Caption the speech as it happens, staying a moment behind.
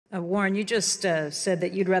Warren, you just said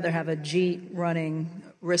that you'd rather have Ajit running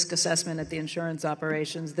risk assessment at the insurance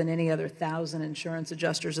operations than any other 1,000 insurance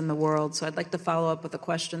adjusters in the world. So I'd like to follow up with a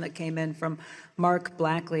question that came in from Mark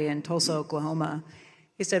Blackley in Tulsa, Oklahoma.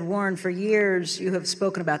 He said, Warren, for years you have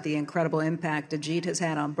spoken about the incredible impact Ajit has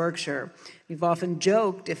had on Berkshire. You've often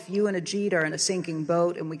joked, if you and Ajit are in a sinking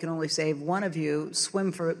boat and we can only save one of you,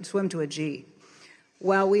 swim to Ajit.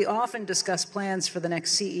 While we often discuss plans for the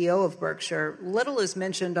next CEO of Berkshire, little is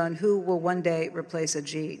mentioned on who will one day replace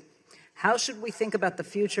Ajit. How should we think about the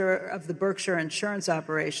future of the Berkshire insurance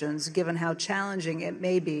operations, given how challenging it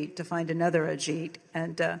may be to find another Ajit?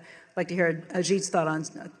 And I'd like to hear Ajit's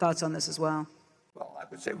thoughts on this as well. Well, I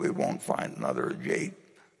would say we won't find another Ajit,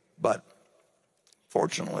 but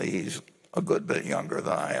fortunately he's a good bit younger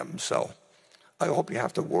than I am, so I hope you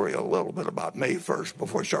have to worry a little bit about me first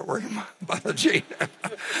before you start worrying about Ajit.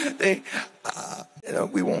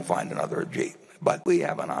 We won't find another Ajit, but we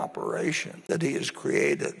have an operation that he has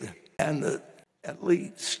created, and that at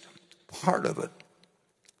least part of it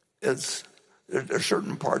is, there are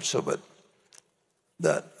certain parts of it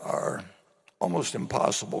that are almost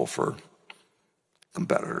impossible for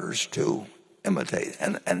competitors to imitate.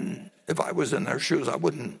 And if I was in their shoes, I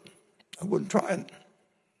wouldn't try and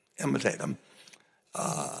imitate them.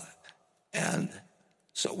 And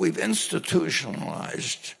so we've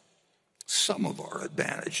institutionalized some of our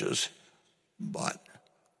advantages, but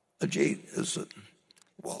Ajit is,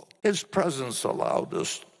 his presence allowed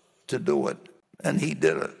us to do it, and he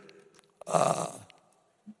did it.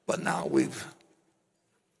 But now we've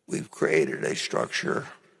created a structure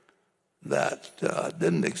that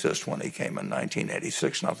didn't exist when he came in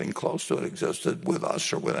 1986. Nothing close to it existed with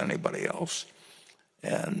us or with anybody else.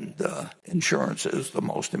 And insurance is the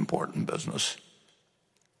most important business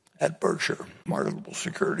at Berkshire. Marketable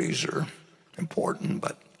securities are important,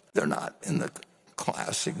 but they're not in the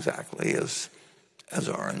class exactly as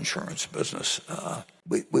our insurance business.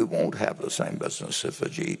 We won't have the same business if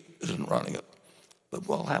Ajit isn't running it, but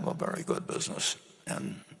we'll have a very good business.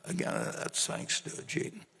 And again, that's thanks to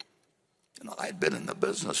Ajit. I'd been in the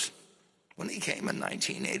business when he came in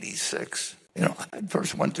 1986. I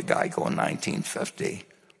first went to Geico in 1950.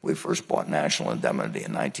 We first bought National Indemnity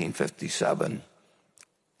in 1957.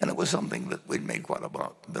 And it was something that we'd made quite a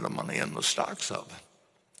bit of money in the stocks of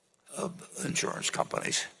insurance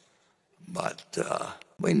companies. But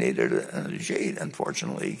we needed an Ajit.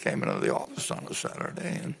 Unfortunately, he came into the office on a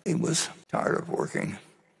Saturday, and he was tired of working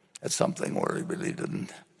at something where he really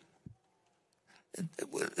didn't.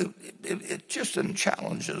 It just didn't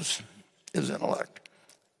challenge his intellect.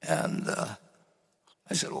 And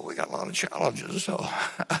I said, well, we got a lot of challenges, so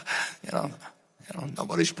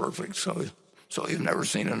nobody's perfect. So you've never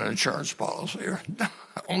seen an insurance policy or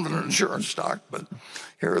owned an insurance stock, but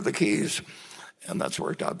here are the keys, and that's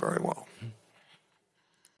worked out very well.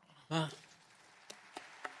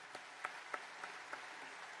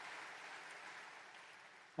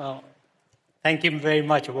 Well, thank you very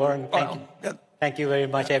much, Warren. Thank you very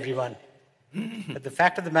much, everyone. But the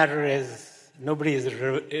fact of the matter is, nobody is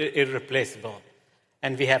irreplaceable.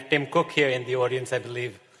 And we have Tim Cook here in the audience, I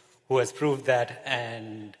believe, who has proved that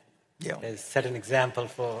and has set an example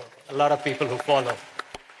for a lot of people who follow.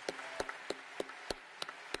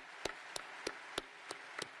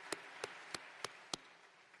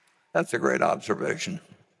 That's a great observation.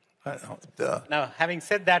 Now, having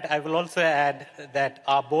said that, I will also add that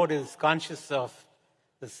our board is conscious of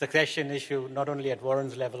the succession issue, not only at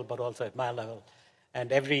Warren's level, but also at my level.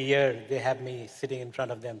 And every year, they have me sitting in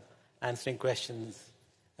front of them, answering questions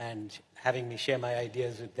and having me share my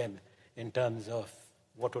ideas with them in terms of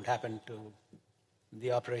what would happen to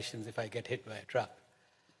the operations if I get hit by a truck.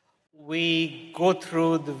 We go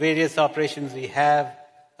through the various operations we have.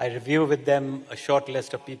 I review with them a short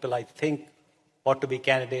list of people I think ought to be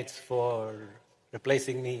candidates for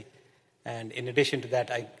replacing me. And in addition to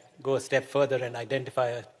that, I go a step further and identify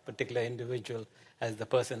a particular individual as the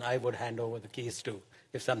person I would hand over the keys to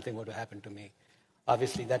if something were to happen to me.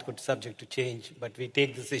 Obviously, that could be subject to change, but we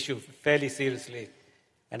take this issue fairly seriously.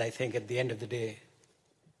 And I think at the end of the day,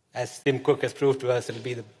 as Tim Cook has proved to us, it'll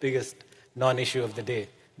be the biggest non-issue of the day.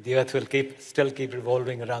 The earth will still keep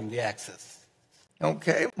revolving around the axis.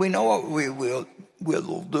 Okay, we know what we will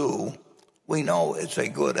do. We know it's a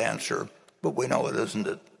good answer, but we know it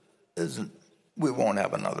isn't. We won't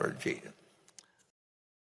have another Ajit.